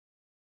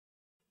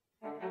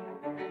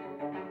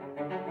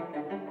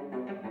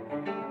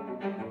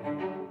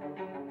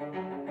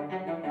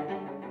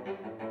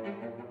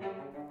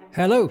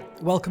Hello,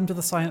 welcome to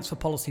the Science for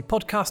Policy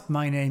podcast.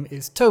 My name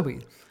is Toby,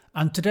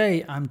 and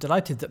today I'm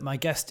delighted that my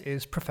guest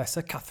is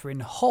Professor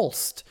Kathryn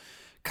Holst.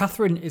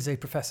 Kathryn is a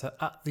professor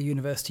at the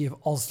University of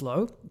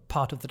Oslo,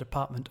 part of the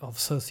Department of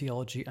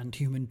Sociology and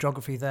Human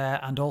Geography there,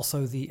 and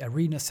also the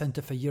Arena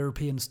Centre for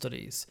European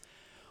Studies.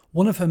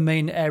 One of her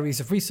main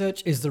areas of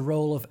research is the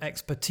role of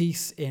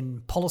expertise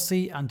in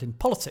policy and in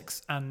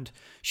politics, and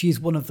she is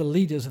one of the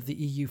leaders of the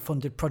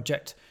EU-funded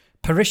project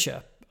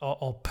Perisha,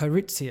 or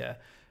Peritia,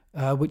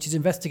 which is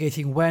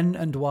investigating when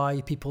and why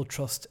people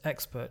trust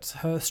experts.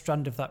 Her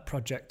strand of that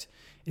project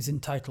is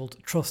entitled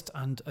Trust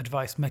and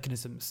Advice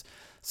Mechanisms.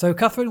 So,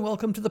 Kathryn,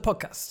 welcome to the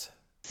podcast.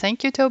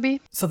 Thank you,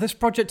 Toby. So this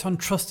project on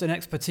trust and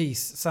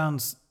expertise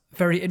sounds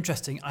very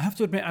interesting. I have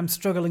to admit I'm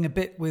struggling a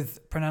bit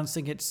with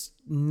pronouncing its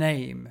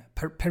name.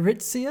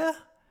 Peritia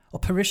or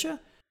Perisha?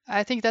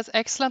 I think that's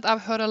excellent.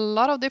 I've heard a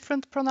lot of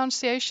different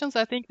pronunciations.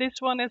 I think this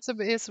one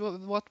is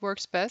what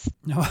works best.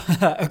 No,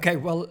 okay,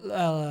 well,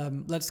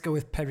 let's go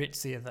with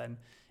Peritia then.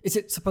 Is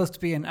it supposed to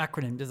be an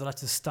acronym? Does the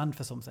letters stand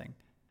for something?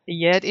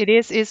 Yeah, it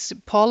is. It's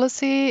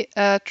policy,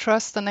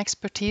 trust, and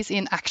expertise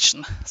in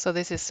action. So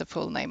this is the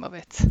full name of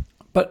it.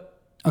 But,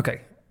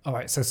 okay, all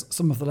right, so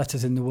some of the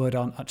letters in the word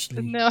aren't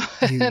actually No,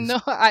 used. no,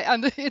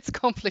 it's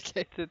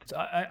complicated.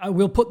 I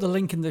will put the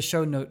link in the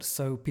show notes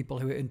so people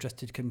who are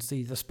interested can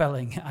see the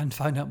spelling and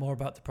find out more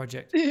about the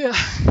project. Yeah.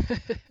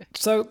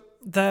 So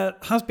there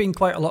has been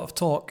quite a lot of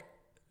talk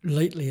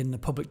lately in the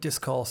public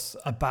discourse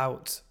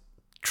about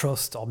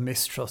trust or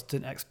mistrust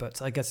in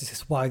experts. I guess this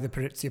is why the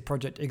Peritia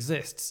project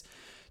exists.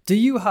 Do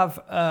you have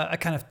a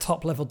kind of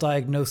top-level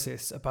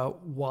diagnosis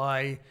about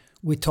why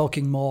we're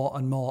talking more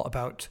and more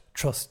about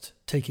trust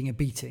taking a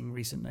beating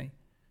recently?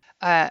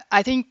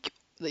 I think,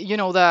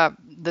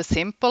 the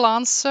simple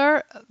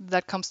answer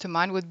that comes to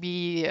mind would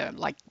be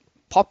like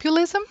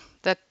populism,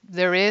 that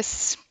there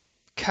is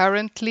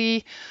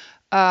currently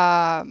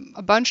a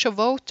bunch of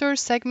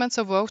voters, segments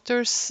of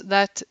voters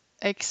that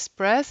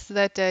express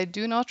that they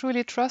do not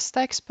really trust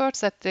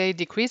experts, that they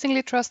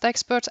decreasingly trust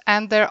experts,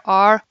 and there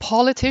are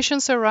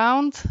politicians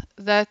around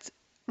that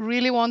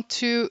really want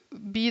to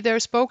be their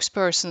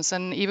spokespersons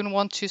and even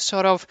want to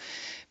sort of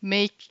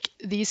make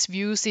these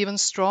views even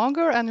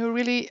stronger, and who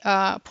really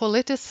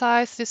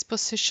politicize this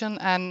position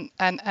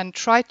and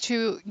try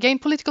to gain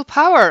political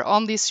power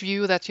on this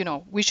view that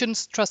we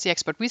shouldn't trust the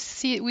expert.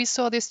 We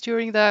saw this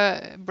during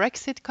the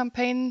Brexit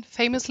campaign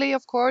famously,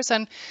 of course,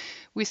 and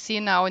we see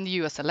now in the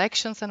US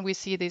elections, and we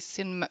see this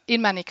in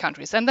many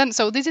countries. And then,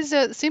 so this is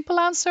a simple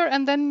answer,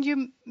 and then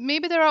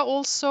maybe there are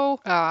also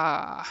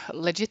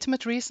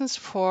legitimate reasons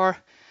for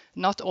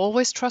not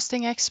always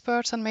trusting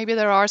experts, and maybe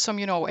there are some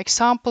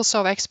examples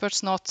of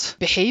experts not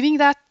behaving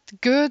that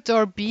good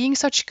or being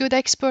such good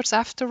experts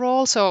after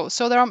all. So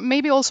there are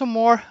maybe also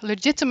more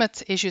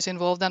legitimate issues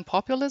involved than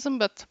populism,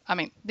 but I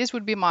mean, this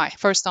would be my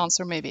first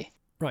answer maybe.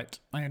 Right,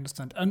 I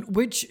understand. And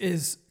which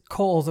is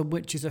cause and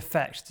which is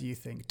effect, do you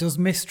think? Does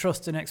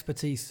mistrust in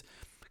expertise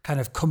kind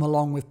of come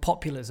along with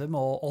populism,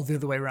 or the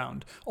other way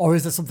around? Or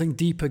is there something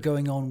deeper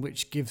going on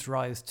which gives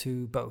rise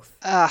to both?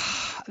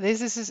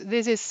 This is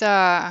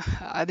a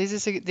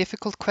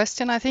difficult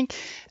question. I think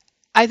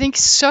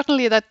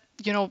certainly that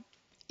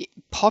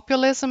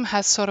populism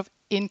has sort of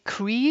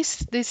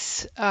increased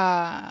this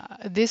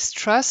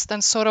trust,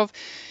 and sort of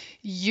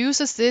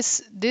uses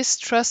this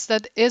trust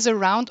that is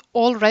around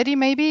already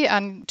maybe,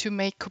 and to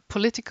make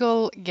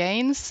political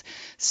gains.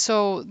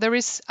 So there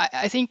is,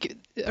 I think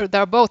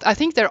there are both. I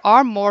think there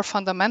are more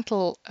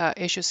fundamental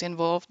issues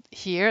involved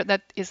here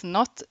that is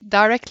not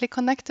directly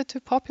connected to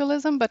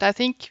populism, but I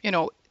think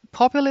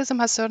populism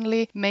has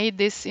certainly made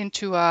this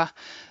into a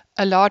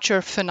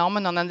larger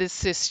phenomenon, and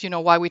this is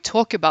why we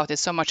talk about it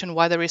so much, and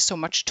why there is so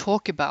much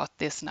talk about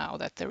this now,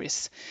 that there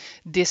is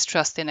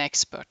distrust in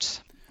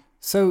experts.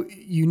 So,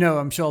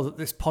 I'm sure that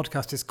this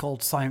podcast is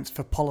called Science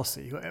for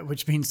Policy,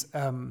 which means,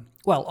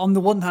 well, on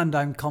the one hand,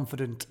 I'm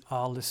confident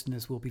our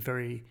listeners will be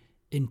very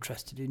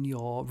interested in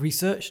your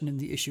research and in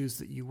the issues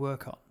that you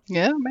work on.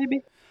 Yeah,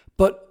 maybe.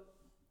 But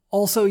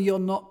also, you're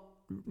not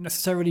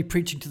necessarily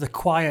preaching to the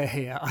choir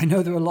here. I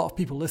know there are a lot of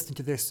people listening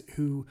to this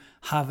who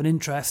have an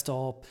interest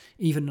or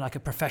even like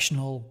a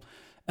professional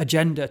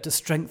agenda to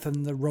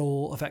strengthen the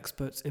role of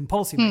experts in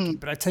policymaking.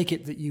 But I take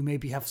it that you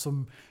maybe have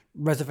some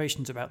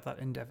reservations about that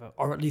endeavour,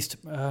 or at least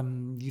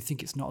you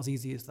think it's not as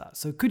easy as that.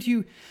 So could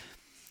you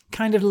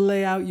kind of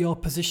lay out your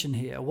position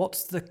here?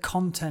 What's the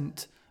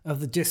content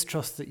of the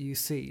distrust that you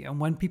see? And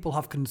when people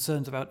have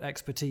concerns about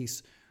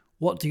expertise,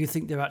 what do you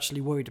think they're actually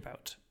worried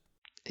about?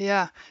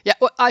 Yeah.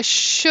 Well, I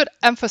should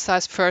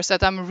emphasize first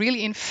that I'm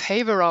really in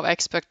favor of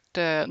expert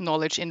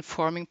knowledge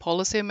informing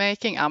policy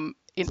making. I'm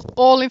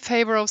in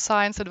favor of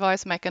science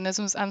advice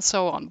mechanisms and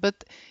so on.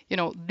 But,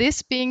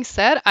 this being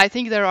said, I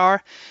think there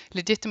are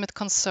legitimate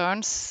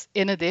concerns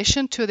in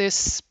addition to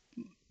this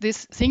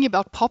thing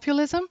about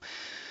populism.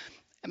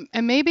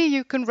 And maybe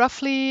you can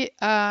roughly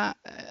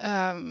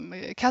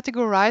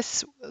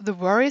categorize the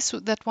worries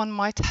that one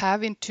might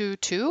have into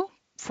two.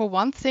 For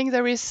one thing,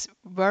 there is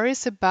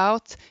worries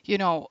about,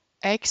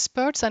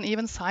 experts and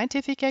even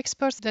scientific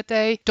experts that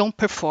they don't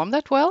perform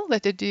that well,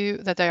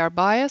 that they are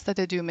biased, that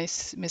they do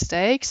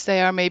mistakes,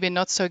 they are maybe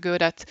not so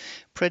good at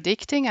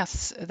predicting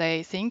as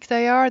they think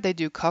they are, they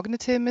do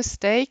cognitive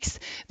mistakes,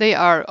 they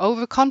are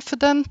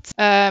overconfident,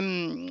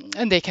 and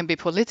they can be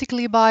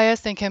politically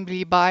biased, they can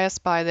be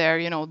biased by their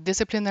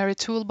disciplinary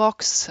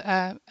toolbox,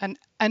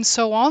 and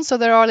so on. So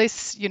there are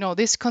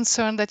this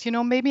concern that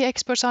maybe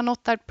experts are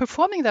not that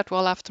performing that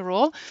well after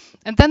all.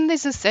 And then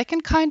there's a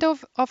second kind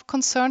of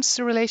concerns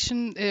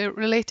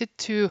related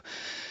to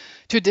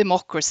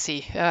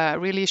democracy.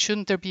 Really,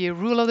 shouldn't there be a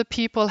rule of the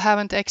people?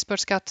 Haven't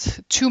experts got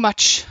too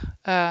much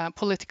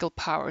political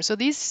power? So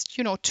these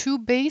two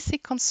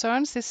basic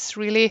concerns is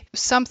really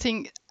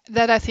something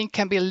that I think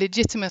can be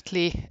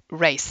legitimately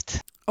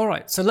raised. All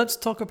right, so let's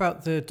talk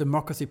about the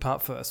democracy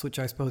part first, which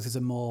I suppose is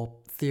a more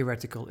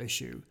theoretical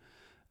issue.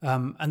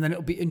 And then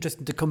it'll be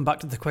interesting to come back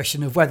to the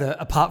question of whether,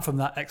 apart from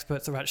that,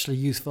 experts are actually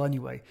useful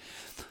anyway.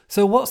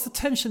 So what's the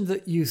tension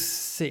that you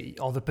see,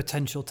 or the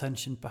potential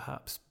tension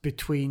perhaps,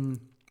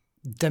 between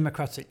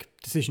democratic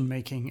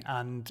decision-making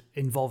and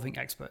involving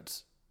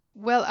experts?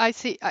 Well, I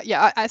see.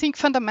 I think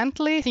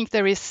fundamentally, I think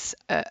there is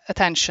a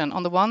tension.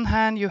 On the one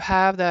hand, you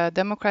have the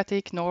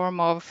democratic norm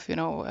of,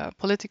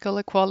 political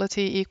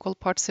equality, equal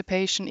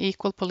participation,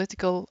 equal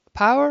political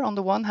power on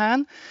the one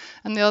hand.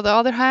 And on the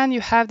other hand,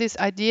 you have this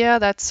idea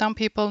that some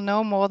people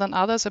know more than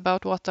others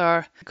about what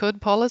are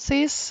good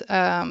policies.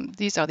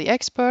 These are the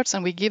experts,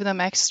 and we give them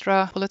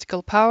extra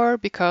political power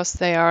because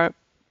they are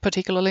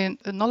particularly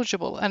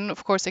knowledgeable. And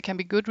of course, there can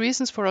be good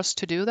reasons for us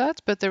to do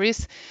that, but there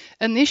is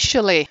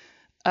initially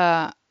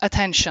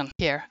attention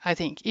here, I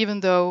think,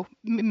 even though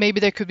maybe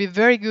there could be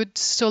very good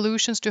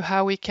solutions to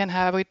how we can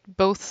have it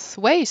both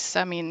ways.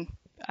 I mean,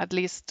 at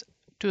least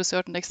to a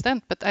certain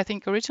extent. But I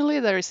think originally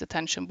there is a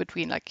tension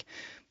between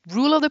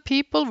rule of the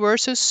people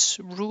versus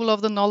rule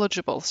of the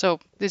knowledgeable. So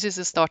this is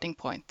a starting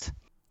point.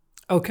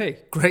 Okay,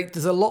 great.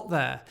 There's a lot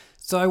there.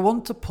 So I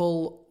want to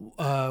pull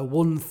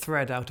one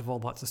thread out of all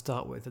that to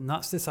start with, and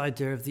that's this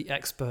idea of the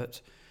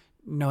expert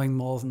knowing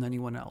more than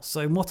anyone else. So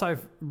in what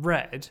I've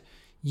read,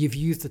 you've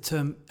used the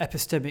term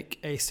epistemic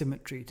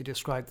asymmetry to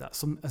describe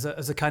that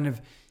as a kind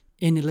of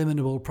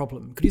ineliminable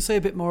problem. Could you say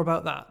a bit more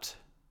about that?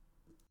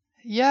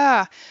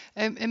 Yeah,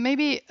 and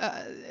maybe,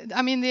 the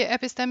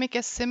epistemic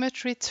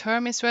asymmetry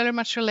term is very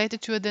much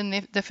related to a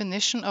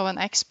definition of an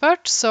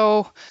expert.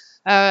 So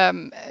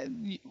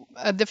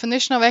a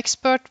definition of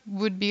expert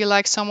would be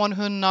like someone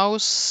who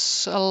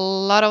knows a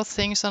lot of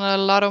things and a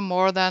lot of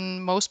more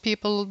than most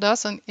people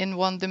does in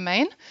one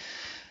domain.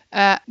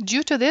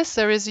 Due to this,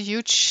 there is a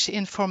huge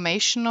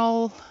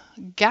informational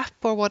gap,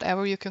 or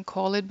whatever you can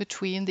call it,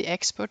 between the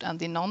expert and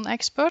the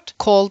non-expert,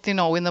 called, in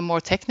the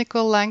more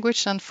technical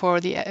language, and for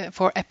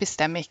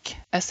epistemic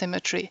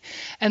asymmetry.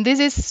 And this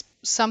is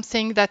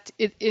something that,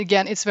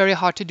 it's very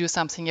hard to do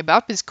something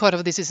about,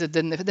 because this is a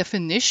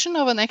definition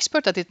of an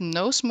expert, that it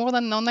knows more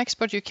than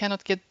non-expert. You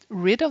cannot get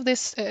rid of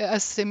this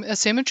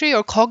asymmetry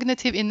or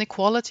cognitive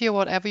inequality, or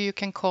whatever you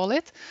can call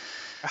it.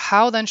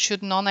 How then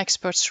should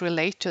non-experts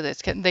relate to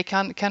this? They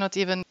cannot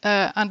even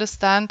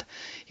understand,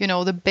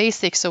 the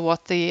basics of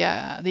what the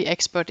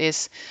expert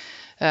is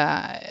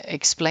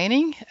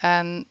explaining,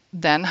 and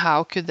then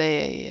how could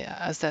they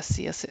assess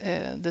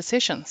the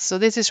decisions? So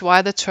this is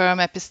why the term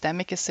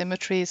epistemic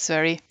asymmetry is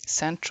very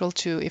central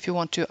to, if you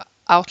want to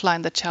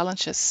outline the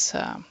challenges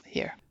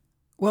here.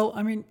 Well,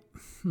 I mean,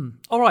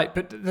 all right,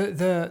 but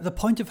the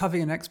point of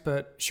having an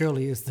expert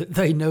surely is that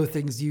they know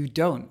things you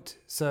don't.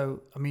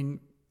 So, I mean,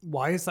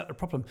 why is that a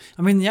problem?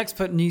 I mean, the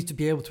expert needs to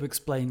be able to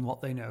explain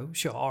what they know,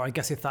 sure. Or I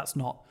guess if that's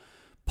not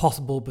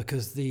possible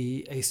because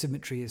the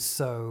asymmetry is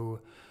so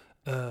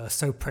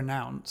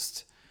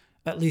pronounced,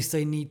 at least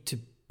they need to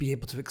be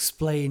able to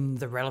explain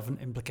the relevant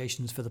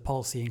implications for the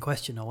policy in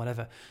question or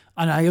whatever.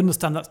 And I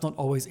understand that's not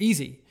always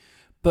easy,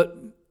 but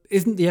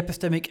isn't the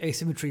epistemic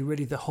asymmetry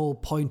really the whole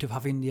point of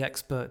having the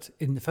expert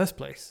in the first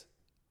place?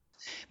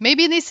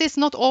 Maybe this is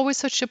not always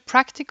such a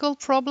practical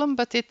problem,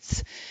 but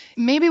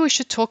maybe we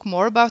should talk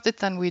more about it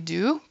than we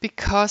do,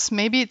 because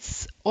maybe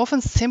it's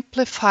often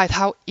simplified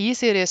how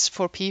easy it is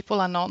for people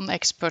and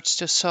non-experts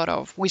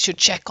to we should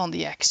check on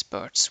the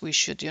experts, we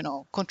should,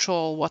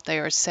 control what they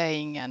are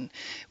saying, and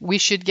we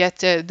should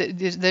get,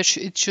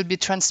 it should be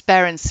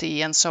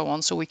transparency and so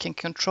on, so we can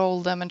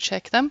control them and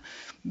check them.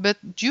 But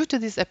due to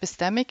this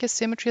epistemic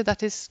asymmetry,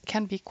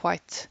 can be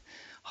quite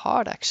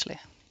hard, actually.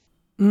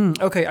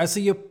 Okay, I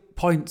see your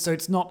point. So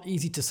it's not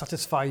easy to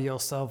satisfy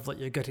yourself that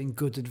you're getting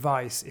good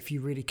advice if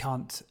you really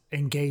can't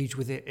engage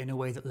with it in a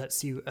way that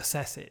lets you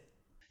assess it.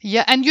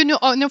 Yeah, and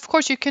and of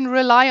course you can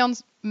rely on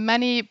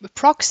many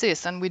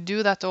proxies, and we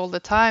do that all the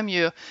time.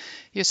 You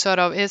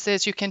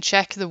can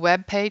check the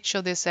web page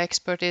of this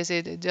expert.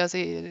 Does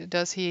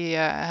he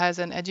has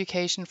an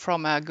education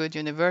from a good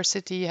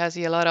university? Has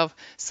he a lot of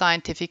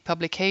scientific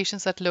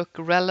publications that look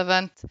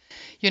relevant?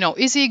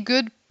 Is he a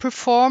good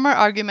performer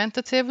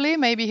argumentatively?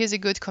 Maybe he's a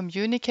good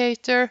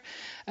communicator.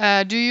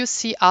 Do you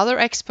see other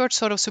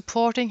experts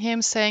supporting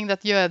him, saying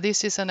that, yeah,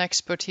 this is an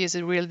expert, he is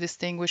a really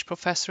distinguished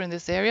professor in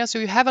this area? So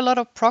you have a lot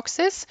of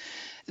proxies,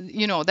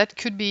 that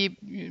could be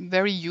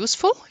very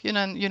useful.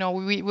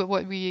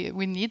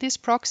 We need these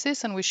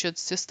proxies, and we should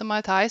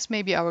systematize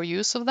maybe our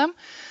use of them.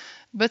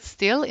 But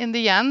still, in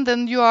the end,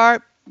 then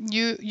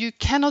you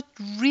cannot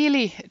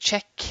really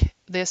check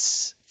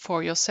this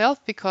for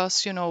yourself,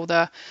 because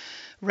the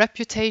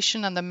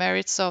reputation and the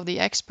merits of the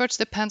experts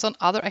depends on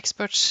other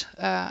experts'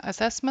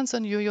 assessments,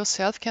 and you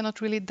yourself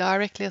cannot really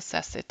directly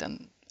assess it,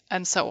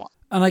 and so on.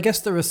 And I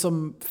guess there are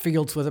some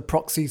fields where the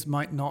proxies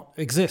might not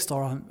exist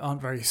or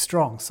aren't very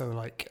strong. So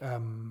like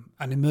an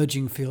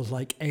emerging field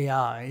like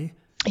AI.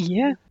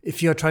 Yeah.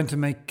 If you're trying to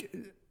make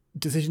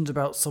decisions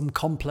about some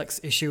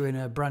complex issue in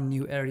a brand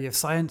new area of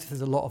science,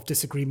 there's a lot of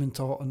disagreement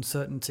or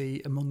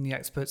uncertainty among the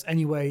experts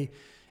anyway.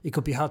 It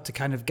could be hard to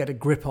kind of get a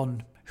grip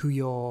on who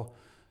you're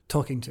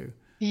talking to.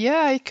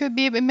 Yeah, it could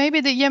be. But maybe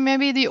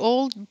the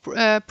old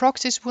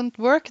proxies wouldn't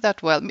work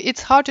that well.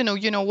 It's hard to know.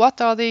 What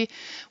are the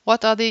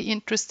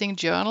interesting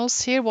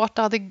journals here? What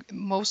are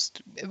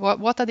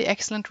the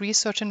excellent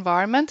research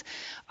environment?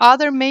 Are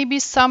there maybe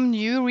some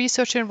new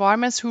research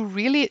environments who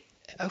really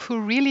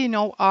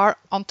are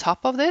on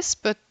top of this?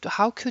 But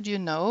how could you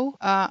know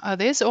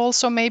this?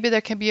 Also, maybe there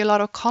can be a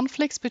lot of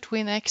conflicts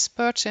between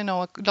experts. A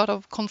lot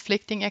of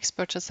conflicting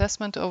expert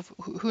assessment of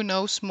who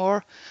knows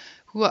more.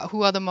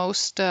 Who are the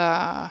most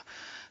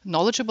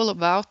knowledgeable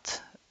about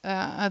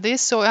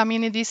this? So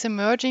in these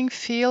emerging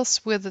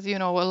fields with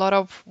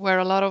where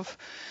a lot of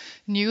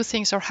new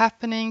things are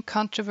happening,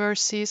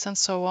 controversies and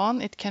so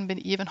on, it can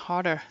be even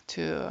harder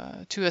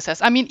to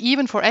assess.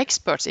 Even for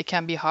experts, it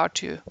can be hard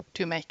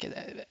to make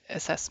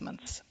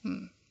assessments.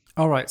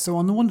 All right. So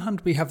on the one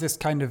hand, we have this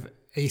kind of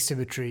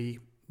asymmetry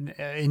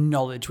in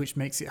knowledge, which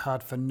makes it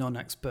hard for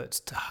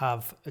non-experts to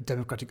have a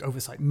democratic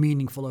oversight,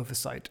 meaningful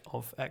oversight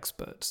of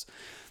experts.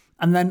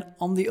 And then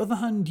on the other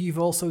hand, you've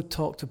also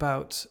talked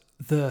about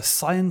the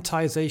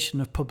scientization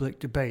of public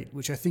debate,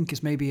 which I think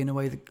is maybe in a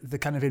way the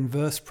kind of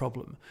inverse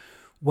problem,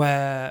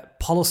 where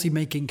policy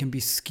making can be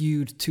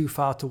skewed too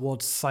far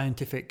towards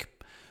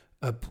scientific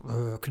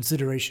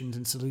considerations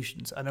and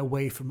solutions and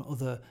away from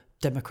other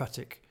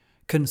democratic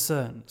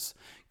concerns.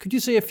 Could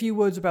you say a few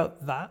words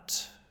about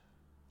that?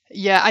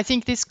 Yeah, I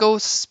think this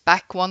goes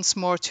back once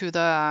more to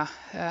the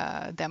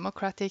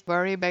democratic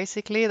worry,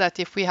 basically, that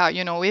if we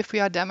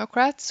are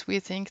Democrats, we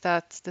think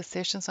that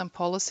decisions and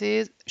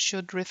policies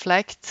should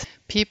reflect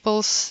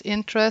people's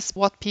interests,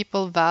 what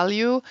people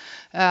value,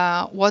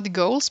 what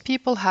goals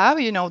people have.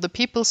 The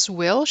people's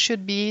will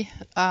should be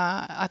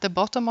at the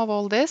bottom of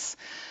all this.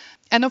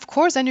 And of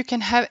course, then you can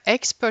have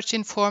experts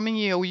informing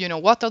you,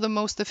 what are the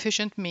most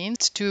efficient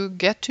means to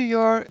get to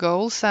your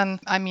goals. And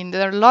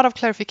there are a lot of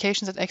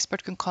clarifications that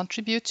experts can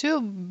contribute to,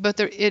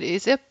 but it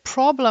is a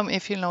problem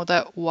if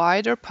the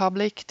wider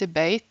public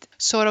debate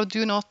sort of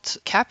do not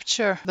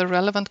capture the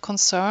relevant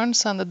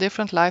concerns and the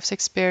different life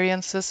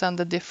experiences and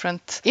the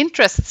different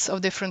interests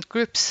of different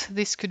groups.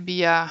 This could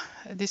be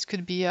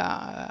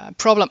a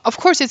problem. Of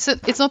course,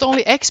 it's not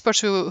only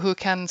experts who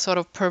can sort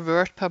of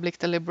pervert public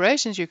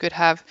deliberations. You could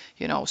have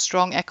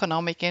strong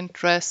economic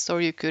interests,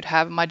 or you could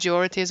have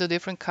majorities of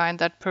different kind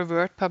that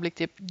pervert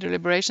public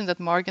deliberations, that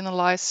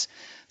marginalize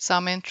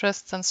some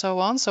interests and so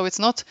on. So it's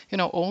not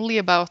only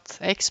about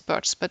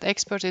experts, but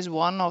expert is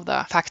one of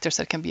the factors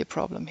that can be a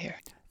problem here.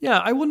 Yeah,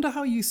 I wonder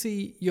how you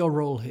see your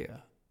role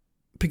here.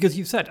 Because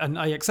you've said, and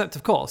I accept,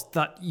 of course,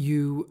 that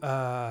you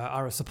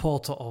are a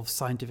supporter of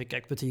scientific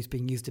expertise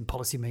being used in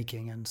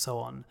policymaking and so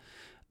on.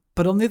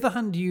 But on the other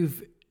hand,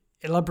 you've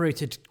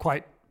elaborated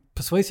quite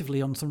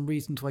persuasively on some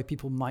reasons why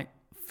people might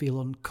feel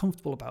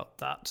uncomfortable about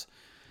that.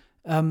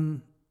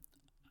 And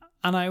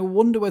I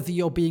wonder whether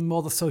you're being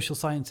more the social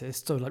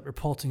scientist, so like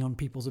reporting on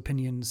people's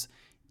opinions,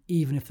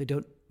 even if they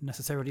don't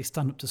necessarily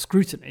stand up to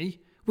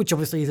scrutiny, which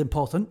obviously is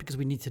important because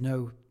we need to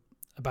know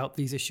about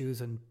these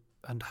issues and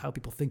how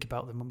people think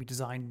about them when we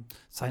design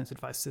science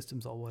advice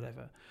systems or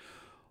whatever.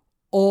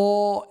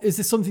 Or is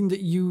this something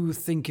that you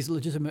think is a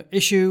legitimate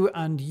issue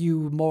and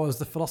you, more as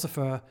the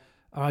philosopher,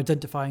 are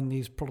identifying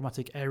these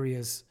problematic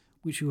areas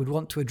which you would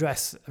want to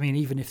address,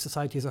 even if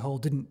society as a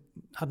whole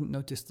hadn't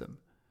noticed them?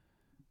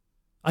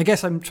 I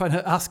guess I'm trying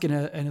to ask in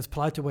as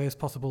polite a way as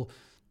possible,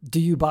 do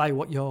you buy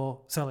what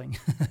you're selling?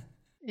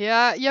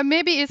 Yeah,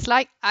 maybe it's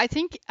like, I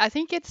think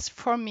it's,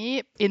 for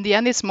me, in the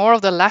end, it's more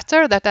of the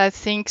latter, that I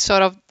think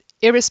sort of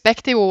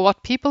irrespective of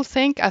what people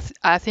think,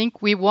 I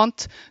think we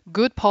want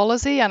good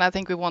policy, and I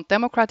think we want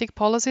democratic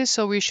policy,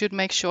 so we should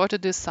make sure to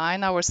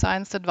design our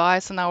science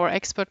advice and our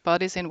expert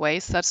bodies in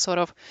ways that sort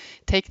of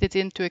take it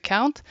into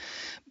account.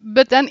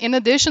 But then in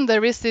addition,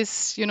 there is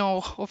this,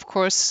 of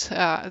course,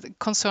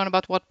 concern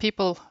about what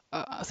people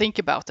think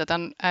about it,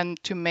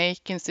 and to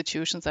make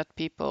institutions that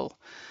people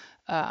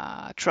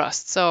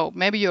trust. So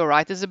maybe you're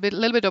right. It's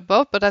little bit of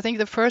both, but I think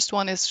the first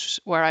one is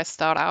where I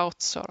start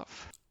out, sort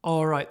of.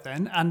 All right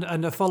then,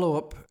 and a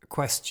follow-up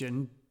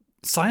question.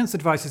 Science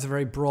advice is a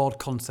very broad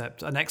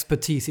concept, and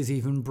expertise is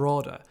even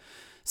broader.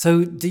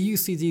 So do you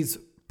see these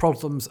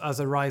problems as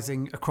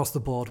arising across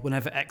the board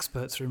whenever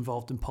experts are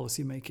involved in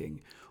policy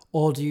making?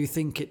 Or do you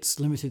think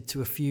it's limited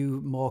to a few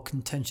more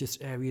contentious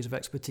areas of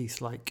expertise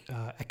like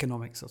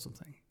economics or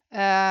something?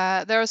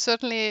 There are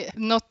certainly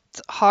not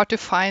hard to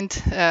find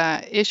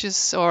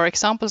issues or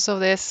examples of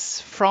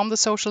this from the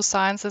social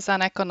sciences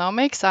and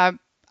economics.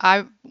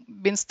 I've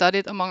been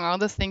studied, among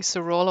other things,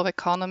 the role of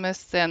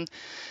economists in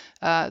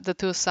the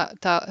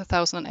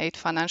 2008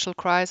 financial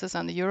crisis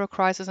and the euro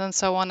crisis and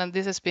so on. And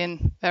this has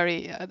been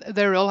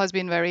their role has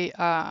been very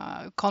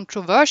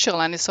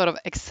controversial, and it sort of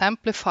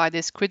exemplified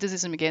this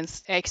criticism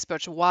against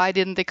experts. Why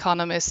didn't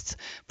economists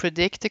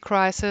predict the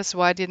crisis?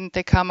 Why didn't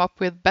they come up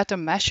with better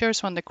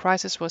measures when the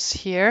crisis was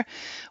here?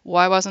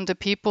 Why wasn't the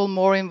people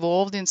more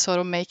involved in sort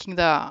of making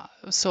the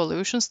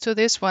solutions to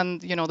this when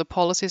the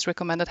policies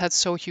recommended had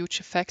so huge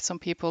effects on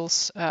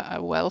people's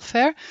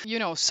welfare?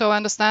 So I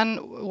understand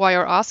why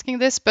you're asking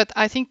this, but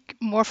I think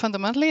more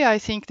fundamentally, I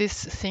think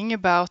this thing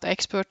about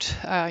expert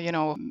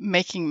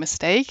making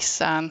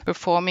mistakes and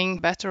performing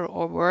better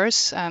or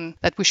worse, and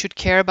that we should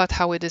care about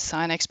how we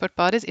design expert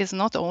bodies, is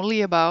not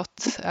only about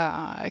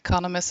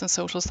economists and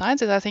social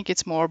sciences. I think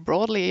it's more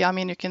broadly. I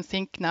mean, you can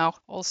think now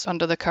also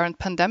under the current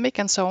pandemic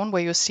and so on,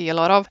 where you see a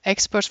lot of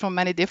experts from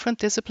many different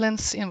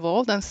disciplines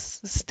involved, and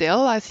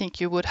still I think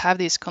you would have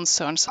these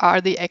concerns. Are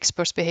the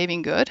experts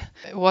behaving good?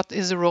 What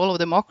is the role of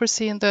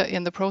democracy in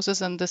the process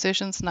and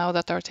decisions now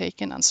that are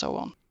taken, and so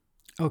on?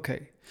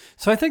 Okay.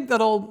 So I think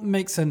that all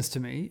makes sense to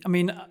me. I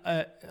mean,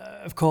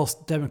 of course,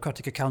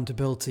 democratic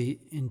accountability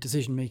in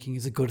decision making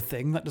is a good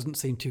thing. That doesn't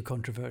seem too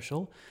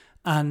controversial.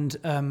 And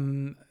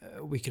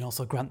we can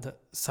also grant that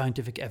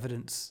scientific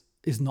evidence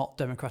is not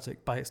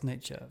democratic by its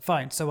nature.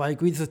 Fine. So I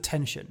agree there's a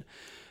tension.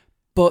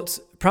 But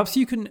perhaps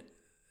you can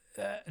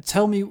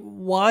tell me,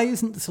 why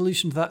isn't the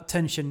solution to that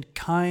tension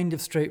kind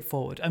of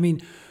straightforward? I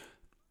mean,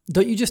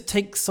 don't you just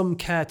take some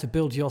care to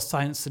build your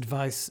science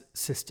advice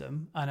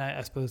system? And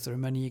I suppose there are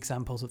many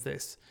examples of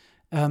this.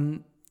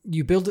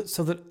 You build it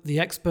so that the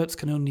experts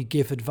can only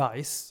give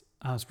advice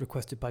as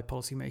requested by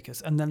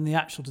policymakers, and then the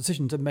actual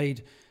decisions are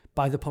made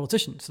by the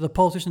politicians. So the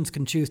politicians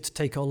can choose to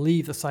take or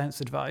leave the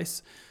science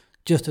advice,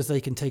 just as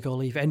they can take or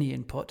leave any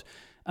input.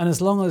 And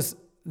as long as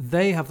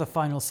they have the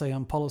final say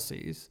on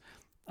policies,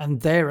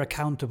 and they're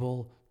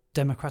accountable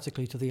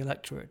democratically to the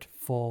electorate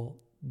for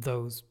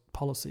those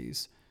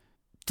policies,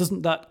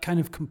 doesn't that kind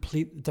of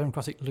complete the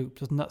democratic loop?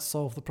 Doesn't that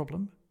solve the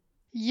problem?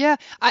 Yeah,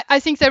 I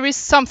think there is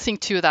something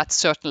to that,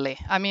 certainly.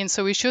 I mean,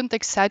 so we shouldn't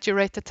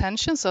exaggerate the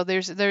tension. So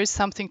there is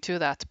something to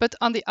that. But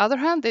on the other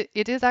hand,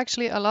 it is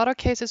actually a lot of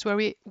cases where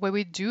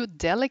we do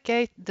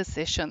delegate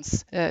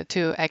decisions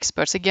to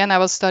experts. Again, I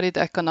will study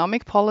the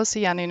economic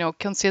policy and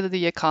consider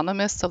the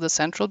economists of the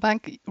central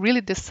bank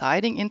really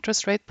deciding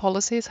interest rate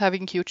policies,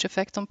 having huge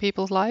effect on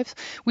people's lives.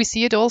 We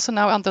see it also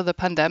now under the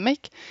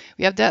pandemic.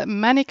 We have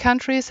many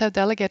countries have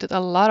delegated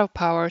a lot of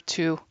power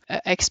to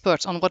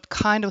experts on what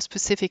kind of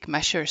specific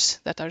measures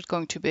that are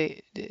going to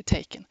be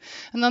taken.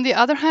 And on the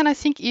other hand, I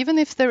think even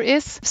if there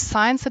is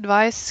science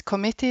advice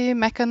committee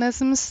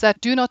mechanisms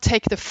that do not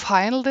take the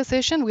final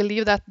decision,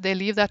 they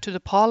leave that to the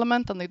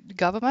parliament and the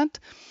government,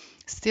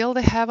 still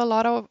they have a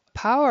lot of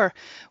power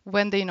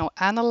when they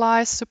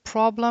analyze the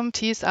problem,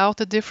 tease out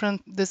the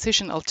different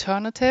decision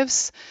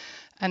alternatives,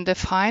 and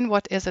define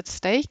what is at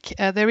stake.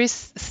 There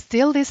is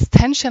still this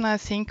tension, I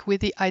think,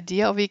 with the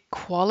idea of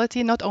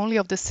equality, not only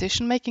of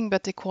decision making,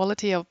 but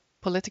equality of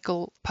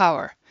political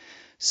power.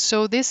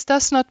 So this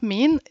does not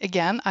mean,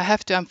 again, I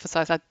have to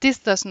emphasize that this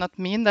does not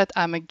mean that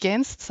I'm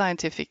against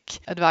scientific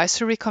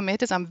advisory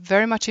committees. I'm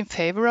very much in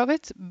favor of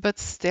it, but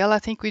still I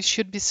think we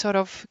should be sort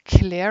of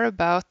clear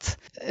about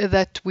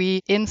that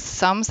we, in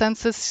some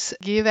senses,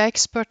 give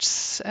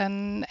experts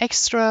an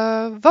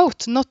extra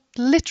vote, not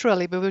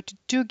literally, but we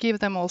do give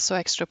them also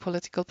extra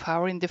political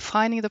power in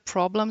defining the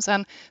problems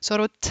and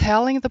sort of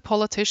telling the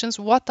politicians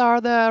what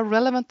are the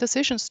relevant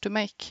decisions to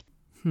make.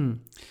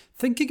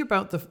 Thinking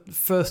about the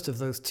first of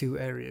those two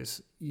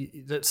areas,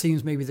 that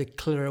seems maybe the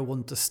clearer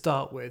one to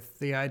start with,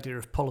 the idea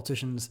of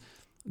politicians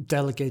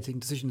delegating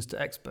decisions to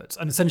experts,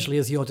 and essentially,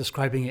 as you're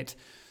describing it,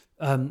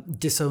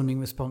 disowning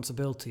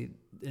responsibility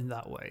in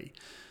that way.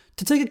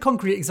 To take a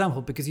concrete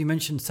example, because you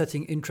mentioned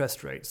setting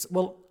interest rates,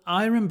 well,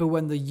 I remember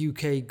when the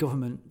UK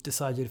government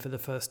decided for the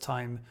first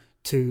time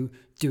to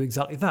do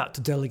exactly that,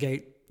 to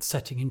delegate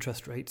setting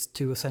interest rates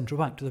to a central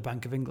bank, to the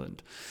Bank of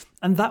England.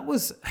 And that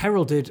was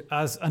heralded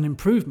as an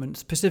improvement,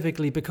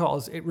 specifically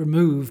because it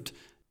removed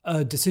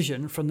a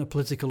decision from the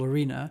political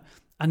arena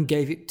and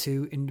gave it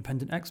to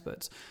independent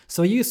experts.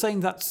 So are you saying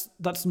that's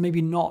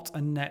maybe not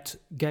a net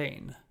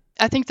gain?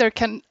 I think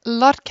a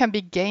lot can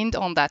be gained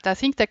on that. I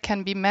think there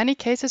can be many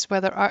cases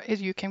where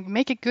you can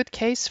make a good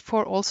case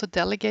for also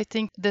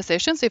delegating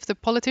decisions if the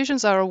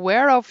politicians are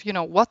aware of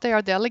what they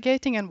are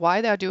delegating and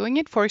why they are doing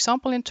it. For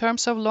example, in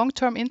terms of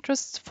long-term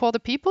interests for the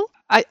people,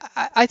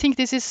 I think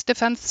this is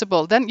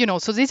defensible. Then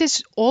so this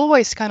is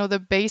always kind of the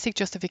basic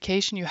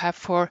justification you have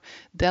for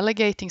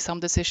delegating some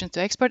decisions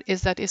to expert,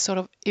 is that it sort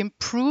of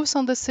improves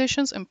on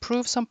decisions,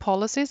 improves on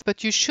policies.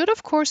 But you should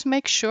of course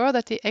make sure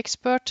that the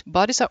expert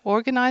bodies are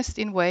organized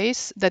in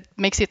ways that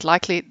makes it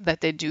likely that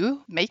they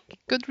do make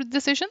good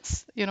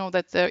decisions,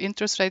 that the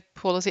interest rate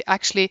policy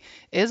actually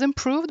is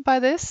improved by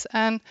this.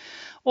 And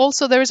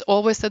also there is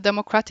always the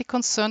democratic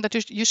concern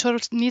that you sort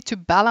of need to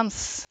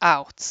balance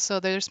out. So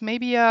there's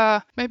maybe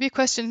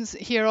questions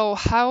here of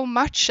how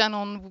much and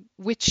on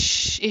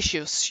which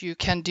issues you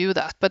can do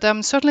that. But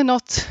I'm certainly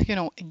not,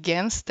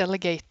 against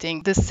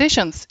delegating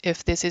decisions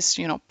if this is,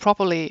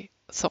 properly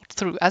thought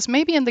through, as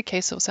maybe in the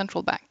case of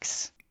central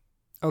banks.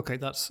 Okay,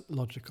 that's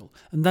logical.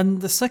 And then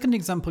the second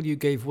example you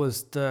gave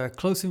was the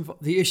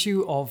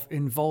issue of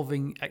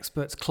involving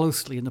experts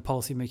closely in the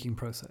policy-making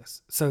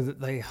process so that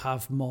they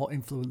have more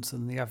influence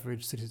than the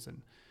average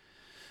citizen.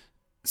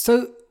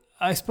 So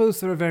I suppose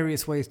there are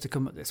various ways to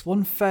come at this.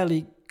 One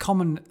fairly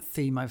common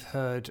theme I've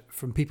heard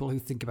from people who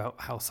think about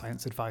how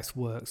science advice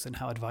works and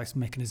how advice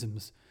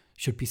mechanisms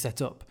should be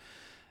set up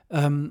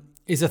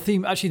is a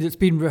theme actually that's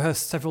been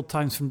rehearsed several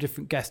times from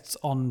different guests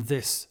on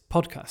this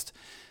podcast,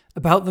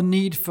 about the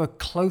need for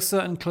closer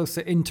and closer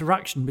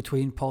interaction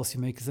between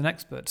policymakers and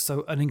experts.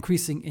 So an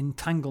increasing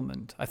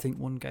entanglement, I think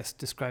one guest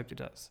described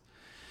it as.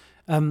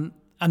 And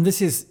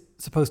this is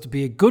supposed to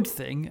be a good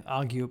thing,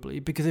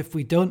 arguably, because if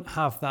we don't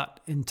have that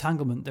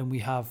entanglement, then we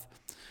have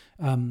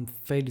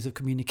failures of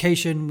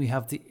communication, we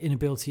have the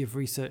inability of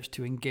research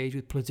to engage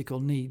with political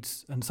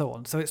needs, and so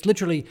on. So it's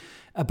literally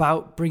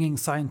about bringing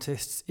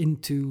scientists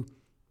into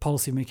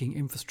policymaking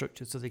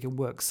infrastructure so they can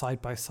work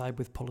side by side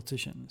with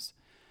politicians.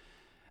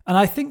 And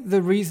I think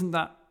the reason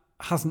that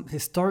hasn't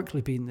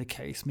historically been the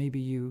case, maybe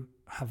you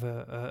have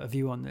a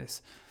view on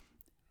this,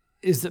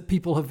 is that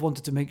people have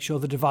wanted to make sure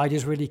the divide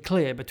is really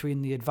clear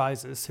between the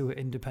advisors who are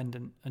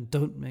independent and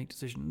don't make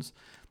decisions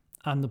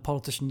and the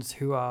politicians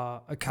who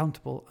are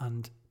accountable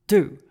and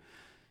do.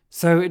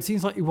 So it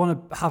seems like you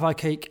want to have our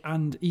cake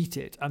and eat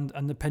it,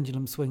 and the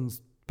pendulum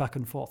swings back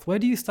and forth. Where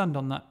do you stand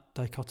on that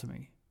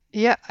dichotomy?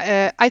 Yeah,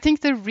 I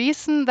think the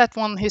reason that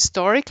one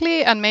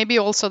historically, and maybe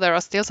also there are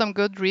still some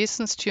good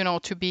reasons to,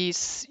 to be,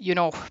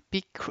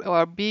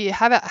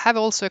 have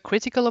also a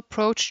critical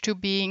approach to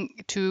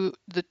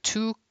the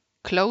too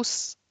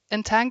close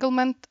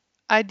entanglement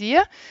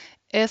idea,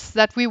 is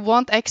that we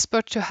want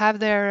experts to have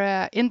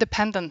their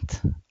independent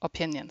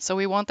opinion. So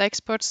we want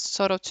experts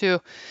sort of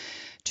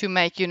to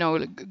make,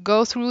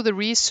 go through the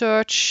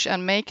research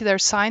and make their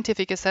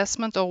scientific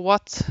assessment of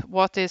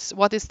what is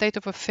state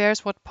of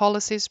affairs, what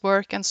policies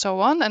work, and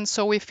so on. And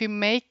so if we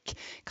make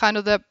kind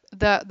of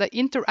the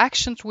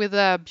interactions with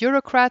the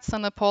bureaucrats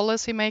and the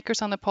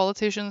policymakers and the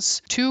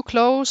politicians too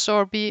close,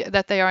 or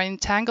that they are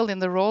entangled in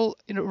the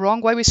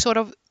wrong way, we sort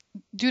of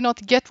do not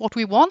get what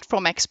we want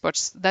from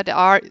experts that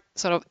are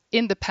sort of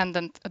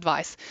independent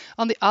advice.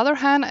 On the other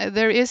hand,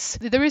 there is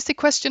the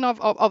question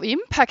of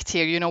impact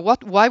here.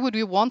 Why would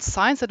we want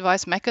science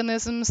advice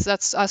mechanisms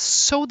that are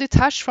so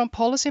detached from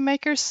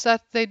policymakers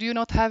that they do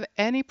not have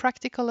any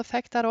practical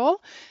effect at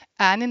all?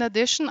 And in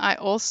addition, I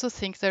also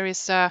think there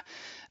is a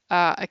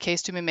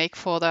case to be made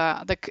for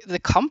the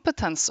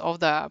competence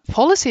of the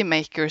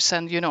policymakers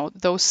and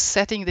those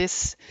setting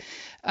this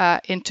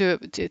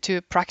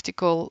into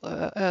practical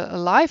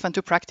life and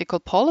to practical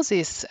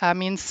policies. I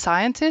mean,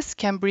 scientists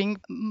can bring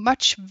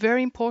much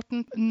very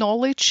important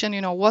knowledge,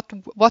 and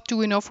what do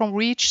we know from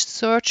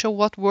research or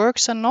what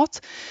works and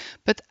not.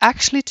 But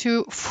actually,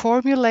 to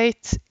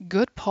formulate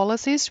good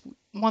policies,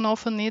 one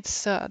often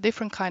needs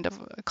different kind of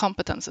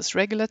competences.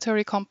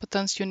 Regulatory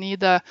competence, you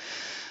need a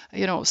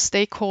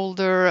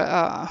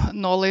stakeholder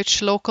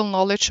knowledge, local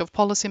knowledge of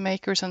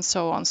policymakers, and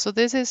so on. So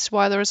this is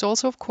why there is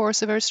also, of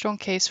course, a very strong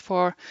case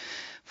for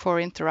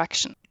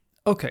interaction.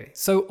 Okay,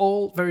 so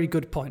all very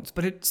good points,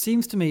 but it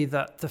seems to me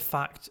that the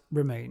fact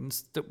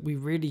remains that we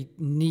really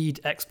need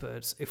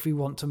experts if we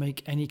want to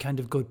make any kind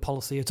of good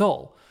policy at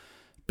all,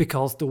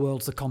 because the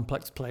world's a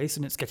complex place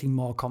and it's getting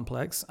more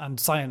complex, and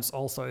science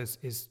also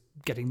is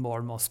getting more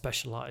and more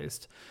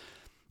specialized.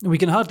 And we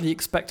can hardly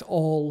expect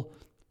all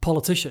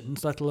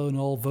politicians, let alone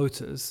all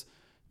voters,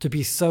 to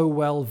be so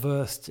well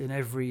versed in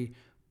every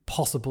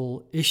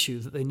possible issue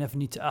that they never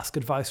need to ask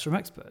advice from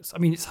experts. I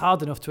mean, it's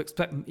hard enough to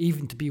expect them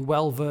even to be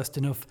well versed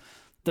enough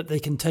that they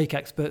can take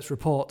experts'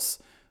 reports,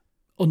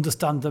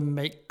 understand them,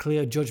 make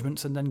clear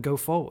judgments, and then go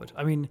forward.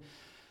 I mean,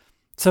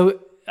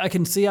 so I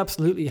can see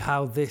absolutely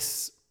how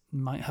this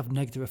might have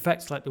negative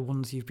effects like the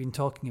ones you've been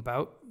talking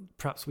about.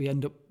 Perhaps we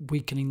end up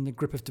weakening the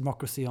grip of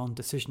democracy on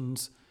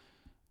decisions.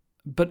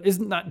 But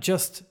isn't that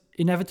just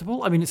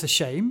inevitable? I mean, it's a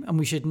shame and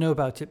we should know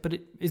about it, but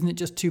isn't it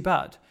just too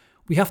bad?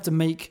 We have to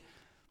make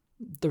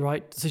the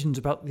right decisions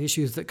about the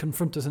issues that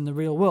confront us in the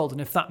real world. And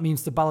if that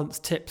means the balance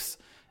tips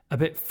a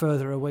bit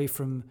further away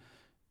from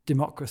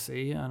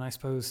democracy and I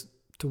suppose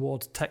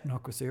towards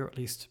technocracy, or at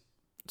least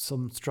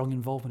some strong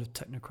involvement of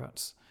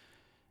technocrats,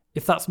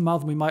 if that's more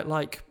than we might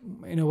like,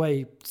 in a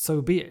way,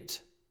 so be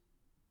it.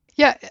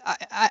 Yeah,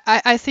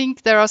 I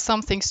think there are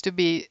some things to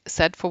be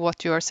said for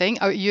what you are saying.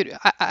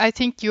 I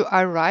think you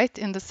are right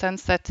in the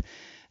sense that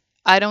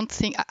I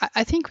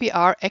think we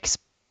are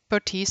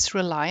expertise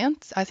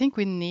reliant. I think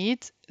we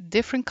need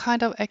different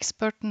kind of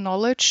expert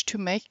knowledge to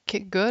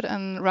make good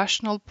and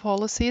rational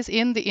policies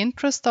in the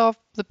interest of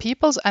the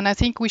peoples. And I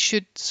think we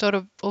should sort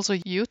of also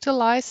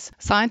utilize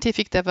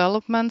scientific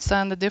developments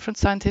and the different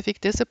scientific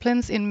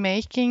disciplines in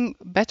making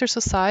better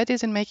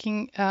societies, in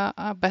making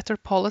better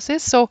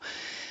policies. So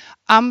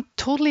I'm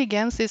totally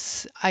against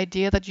this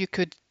idea that you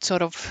could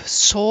sort of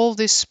solve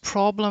this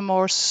problem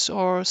or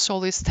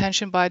solve this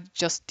tension by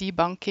just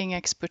debunking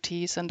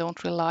expertise and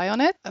don't rely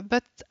on it.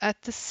 But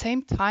at the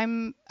same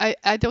time,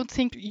 I don't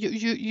think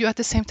you at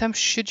the same time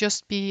should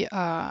just be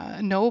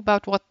know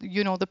about what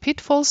the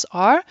pitfalls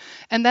are,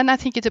 and then I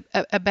think it's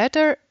a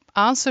better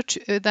answer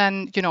to,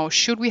 than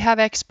should we have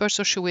experts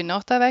or should we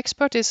not have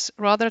experts, is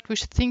rather that we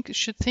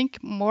should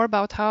think more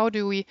about how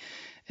do we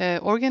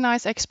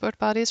organize expert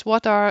bodies,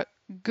 what are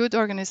good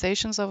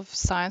organizations of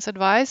science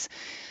advice,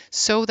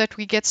 so that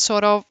we get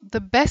sort of the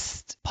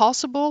best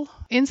possible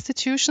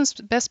institutions,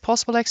 best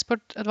possible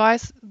expert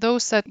advice,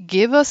 those that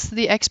give us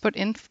the expert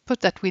input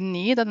that we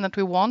need and that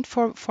we want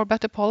for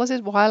better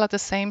policies, while at the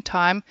same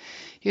time,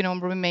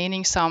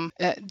 remaining some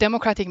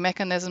democratic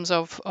mechanisms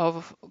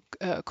of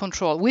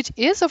control, which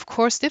is of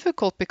course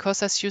difficult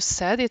because, as you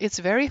said, it's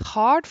very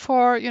hard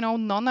for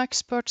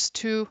non-experts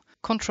to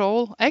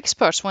control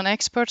experts. When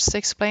experts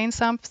explain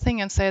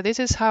something and say, this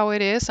is how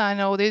it is, I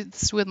know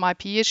this with my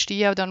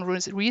PhD, I've done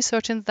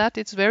research in that,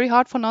 it's very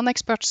hard for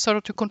non-experts sort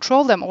of to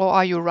control them. Or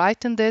are you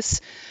right in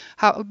this?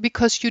 How?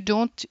 Because you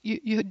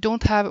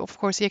don't have, of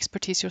course, the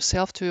expertise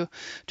yourself to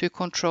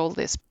control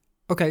this.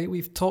 Okay,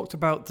 we've talked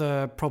about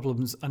the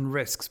problems and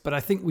risks, but I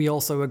think we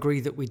also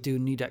agree that we do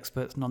need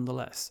experts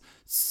nonetheless.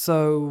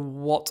 So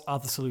what are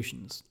the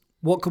solutions?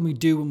 What can we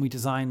do when we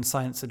design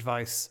science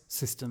advice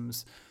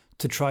systems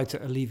to try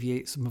to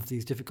alleviate some of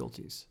these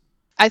difficulties?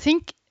 I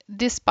think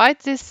despite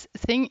this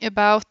thing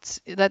about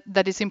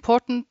that is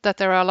important that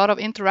there are a lot of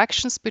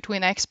interactions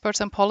between experts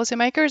and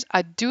policymakers,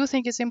 I do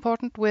think it's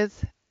important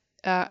with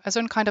a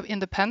certain kind of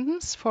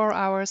independence for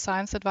our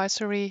science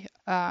advisory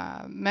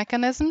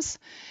mechanisms.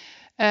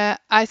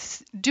 I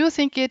do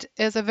think it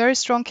is a very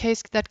strong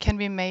case that can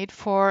be made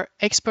for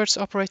experts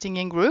operating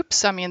in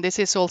groups. I mean, this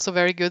is also a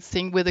very good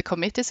thing with the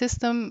committee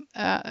system.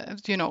 A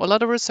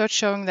lot of research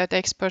showing that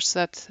experts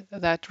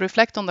that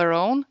reflect on their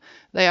own,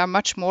 they are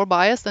much more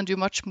biased and do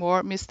much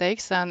more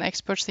mistakes than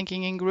experts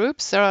thinking in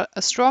groups. There are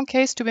a strong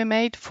case to be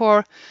made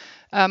for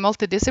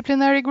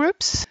multidisciplinary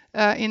groups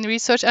in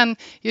research. And,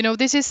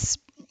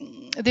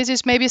 this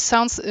is maybe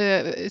sounds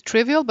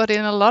trivial, but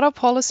in a lot of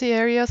policy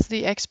areas,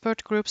 the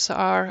expert groups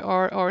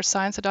or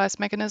science advice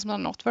mechanisms are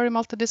not very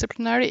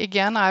multidisciplinary.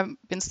 Again, I've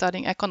been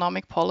studying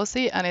economic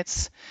policy, and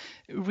it's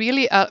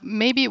really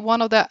maybe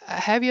one of the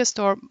heaviest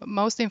or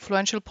most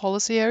influential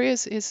policy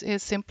areas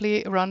is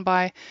simply run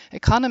by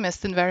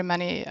economists in very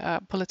many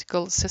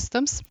political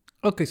systems.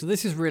 Okay, so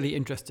this is really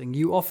interesting.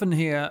 You often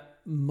hear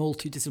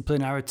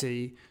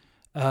multidisciplinarity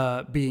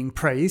being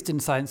praised in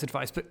science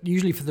advice, but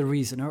usually for the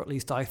reason, or at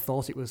least I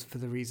thought it was for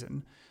the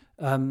reason,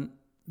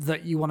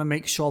 that you want to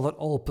make sure that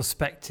all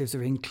perspectives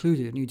are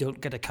included and you don't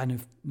get a kind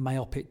of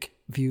myopic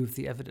view of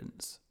the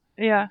evidence.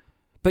 Yeah.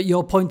 But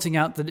you're pointing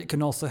out that it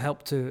can also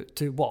help to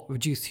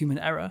reduce human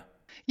error?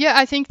 Yeah,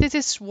 I think this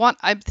is one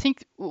of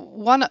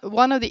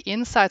the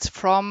insights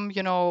from,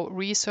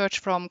 research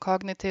from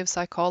cognitive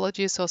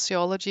psychology,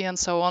 sociology, and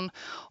so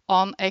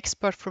on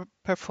expert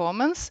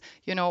performance.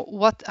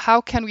 How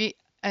can we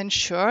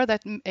ensure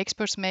that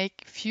experts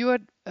make fewer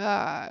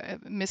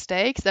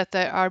mistakes, that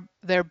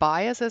their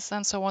biases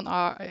and so on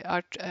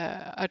are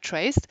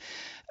traced.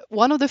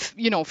 One of the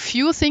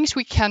few things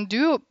we can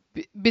do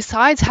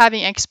besides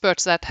having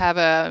experts that have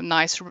a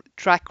nice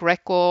track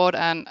record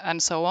and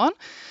so on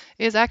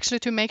is actually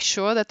to make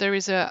sure that there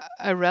is a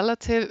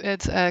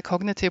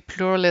cognitive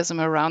pluralism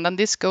around. And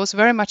this goes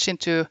very much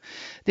into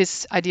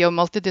this idea of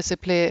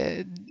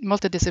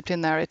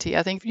multidisciplinarity.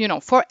 I think,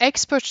 for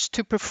experts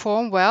to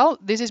perform well,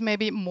 this is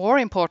maybe more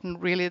important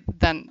really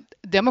than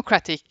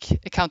democratic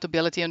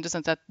accountability, in the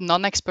sense that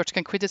non-experts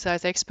can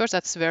criticize experts.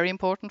 That's very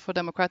important for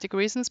democratic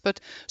reasons. But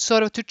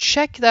sort of to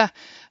check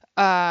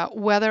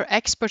whether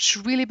experts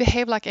really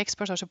behave like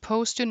experts are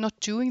supposed to, not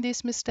doing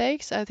these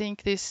mistakes. I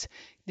think this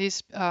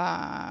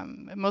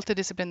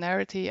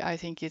multidisciplinarity, I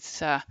think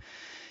it's,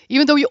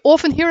 even though you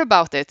often hear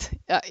about it,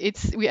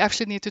 we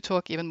actually need to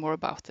talk even more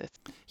about it.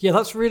 Yeah,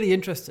 that's really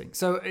interesting.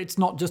 So it's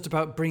not just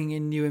about bringing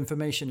in new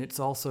information, it's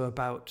also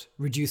about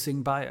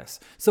reducing bias.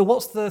 So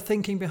what's the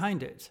thinking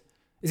behind it?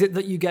 Is it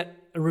that you get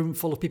a room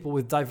full of people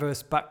with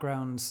diverse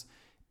backgrounds?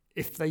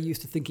 If they're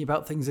used to thinking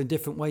about things in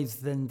different ways,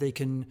 then they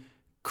can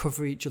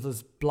cover each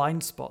other's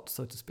blind spots,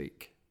 so to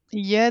speak.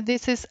 Yeah,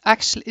 this is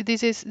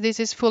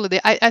fully.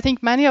 I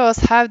think many of us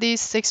have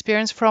this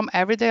experience from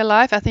everyday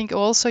life. I think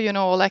also,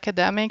 all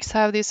academics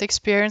have this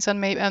experience,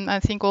 and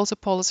I think also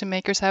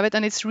policymakers have it.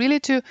 And it's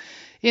really to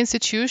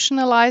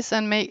institutionalize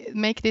and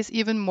make this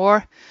even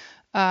more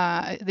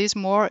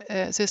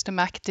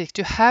systematic,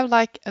 to have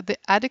the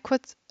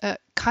adequate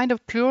kind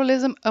of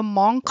pluralism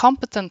among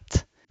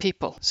competent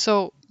people.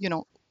 So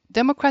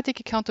democratic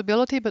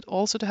accountability, but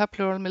also to have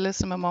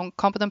pluralism among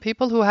competent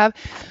people who have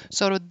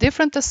sort of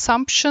different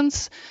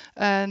assumptions,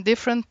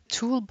 different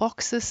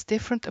toolboxes,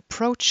 different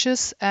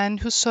approaches, and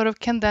who sort of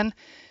can then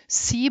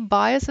see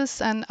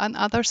biases and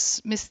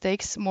others'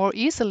 mistakes more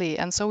easily.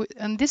 And so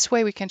in this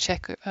way we can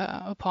check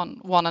upon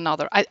one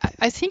another.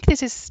 I think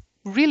this is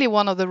really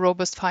one of the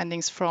robust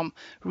findings from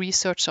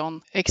research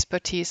on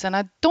expertise. And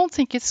I don't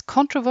think it's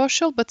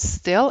controversial, but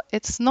still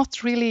it's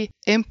not really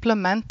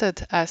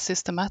implemented as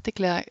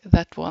systematically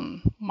that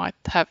one might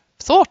have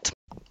thought.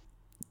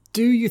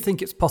 Do you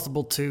think it's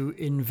possible to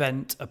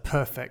invent a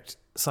perfect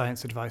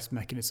science advice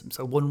mechanism?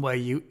 So one where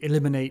you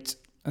eliminate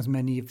as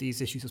many of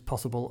these issues as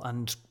possible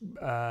and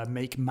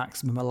make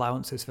maximum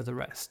allowances for the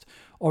rest?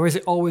 Or is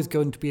it always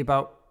going to be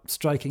about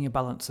striking a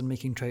balance and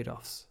making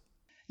trade-offs?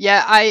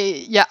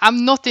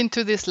 I'm not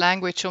into this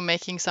language of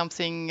making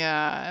something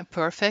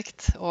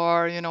perfect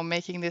or,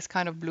 making this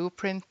kind of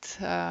blueprint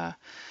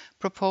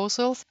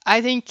proposals.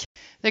 I think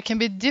there can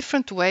be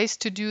different ways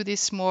to do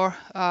this more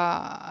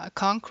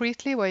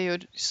concretely, where you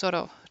sort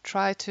of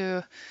try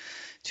to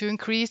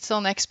increase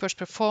on experts'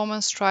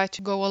 performance, try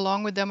to go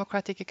along with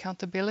democratic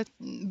accountability.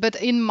 But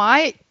in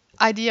my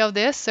idea of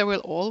this, there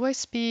will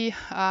always be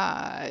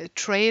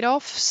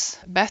trade-offs,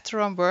 better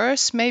and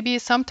worse. Maybe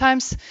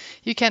sometimes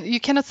you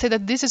cannot say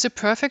that this is a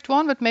perfect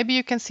one, but maybe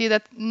you can see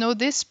that no,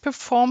 this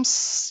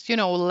performs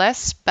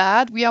less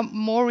bad. We have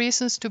more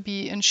reasons to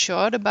be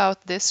ensured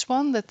about this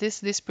one, that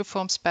this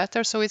performs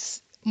better. So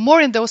it's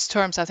more in those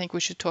terms. I think we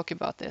should talk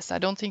about this. I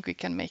don't think we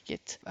can make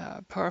it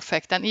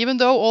perfect. And even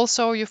though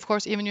also, of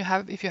course,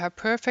 if you have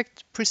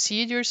perfect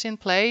procedures in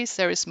place,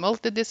 there is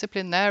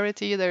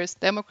multidisciplinarity, there is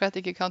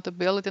democratic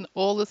accountability and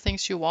all the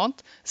things you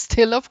want,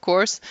 still, of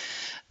course,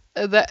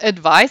 the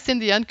advice in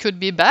the end could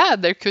be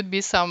bad. There could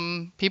be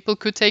some people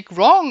could take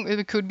wrong.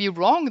 It could be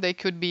wrong. There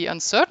could be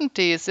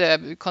uncertainties.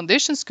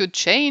 Conditions could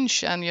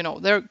change, and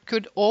there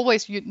could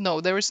always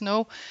there is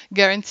no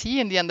guarantee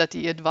in the end that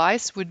the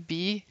advice would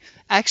be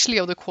actually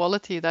of the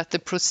quality that the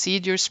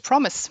procedures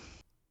promise.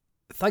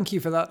 Thank you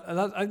for that.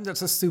 I think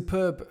that's a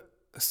superb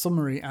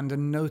summary and a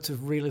note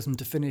of realism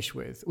to finish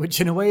with,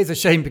 which in a way is a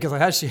shame because I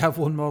actually have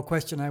one more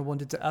question I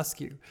wanted to ask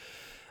you.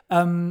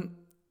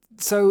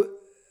 So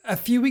a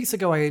few weeks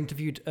ago, I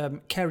interviewed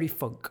Kerry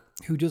Funk,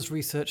 who does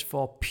research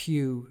for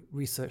Pew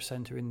Research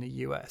Center in the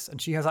US, and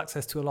she has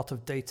access to a lot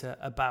of data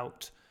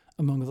about,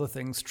 among other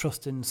things,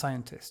 trust in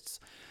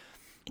scientists.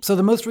 So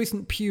the most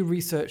recent Pew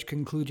research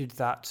concluded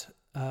that,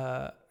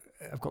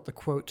 I've got the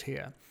quote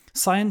here,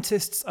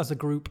 scientists as a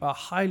group are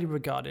highly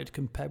regarded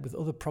compared with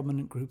other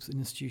prominent groups and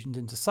institutions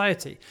in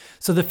society.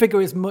 So the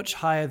figure is much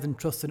higher than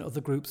trust in other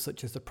groups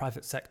such as the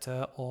private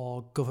sector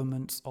or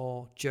governments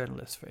or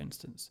journalists, for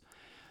instance.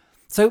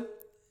 So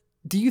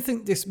do you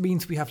think this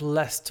means we have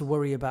less to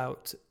worry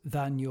about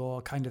than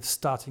your kind of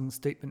starting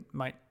statement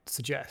might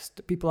suggest?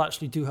 That people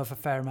actually do have a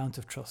fair amount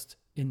of trust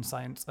in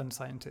science and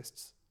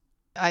scientists?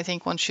 I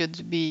think one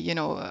should be,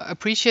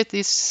 appreciate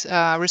these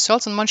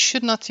results, and one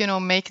should not,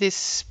 make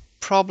this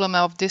problem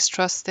of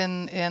distrust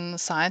in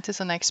scientists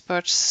and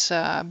experts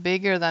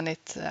bigger than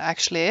it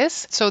actually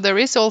is. So there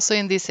is also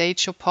in this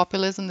age of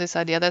populism this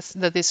idea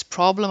that this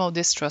problem of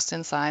distrust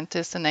in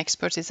scientists and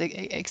experts is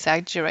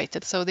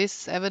exaggerated. So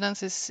this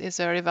evidence is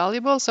very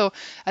valuable. So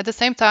at the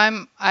same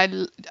time,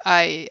 I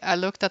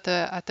looked at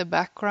the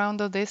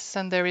background of this,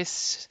 and there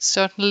is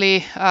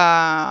certainly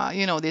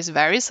this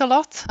varies a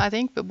lot, I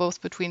think,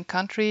 both between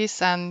countries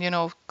and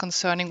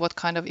concerning what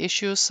kind of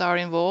issues are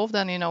involved,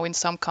 and in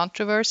some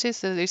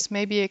controversies there is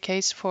maybe a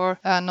case for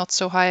not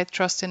so high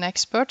trust in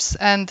experts.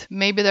 And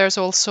maybe there's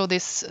also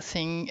this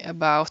thing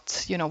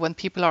about, when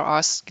people are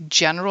asked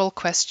general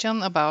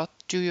question about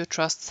do you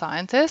trust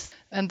scientists?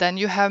 And then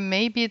you have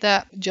maybe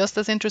that just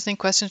as interesting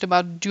questions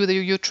about do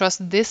you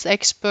trust this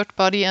expert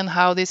body and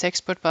how this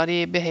expert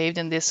body behaved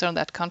in this or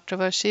that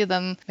controversy,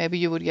 then maybe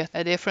you would get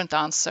a different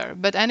answer.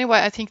 But anyway,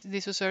 I think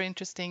this was very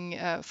interesting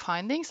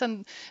findings.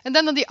 And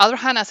then on the other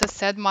hand, as I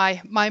said,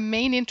 my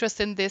main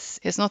interest in this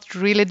is not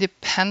really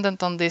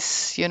dependent on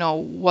this,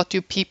 what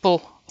do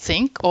people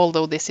think,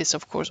 although this is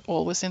of course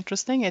always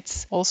interesting.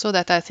 It's also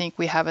that I think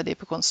we have a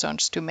deeper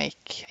concerns to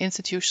make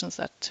institutions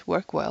that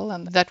work well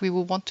and that we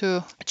will want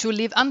to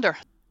live under.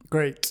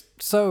 Great.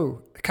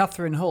 So,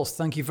 Kathryn Hulst,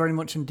 thank you very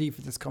much indeed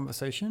for this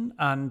conversation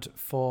and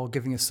for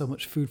giving us so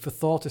much food for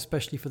thought,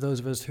 especially for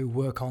those of us who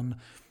work on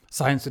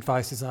science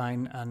advice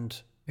design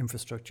and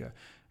infrastructure.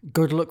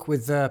 Good luck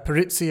with the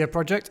Peritzia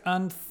project,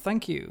 and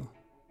thank you.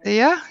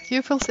 Yeah,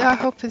 you will see. I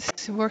hope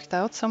it's worked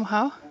out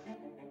somehow.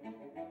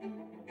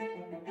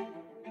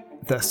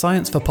 The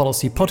Science for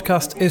Policy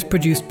podcast is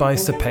produced by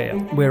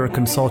SAPEA. We're a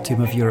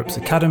consortium of Europe's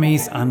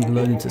academies and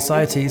learned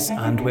societies,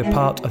 and we're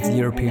part of the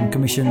European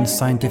Commission's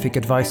scientific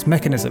advice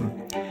mechanism.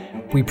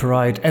 We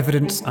provide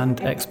evidence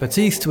and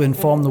expertise to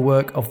inform the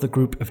work of the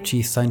group of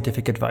chief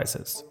scientific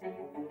advisors.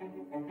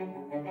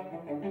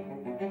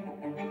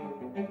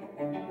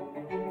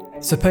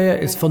 SAPEA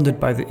is funded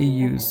by the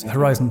EU's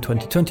Horizon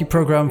 2020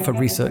 programme for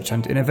research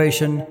and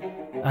innovation,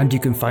 and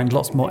you can find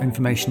lots more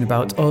information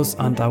about us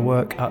and our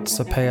work at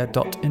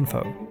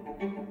sapea.info.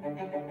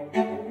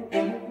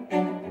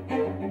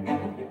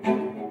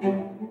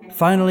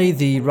 Finally,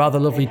 the rather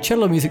lovely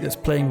cello music that's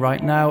playing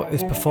right now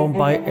is performed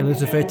by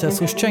Elizaveta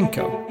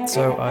Sushchenko.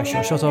 So I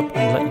shall shut up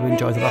and let you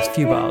enjoy the last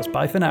few bars.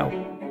 Bye for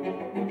now.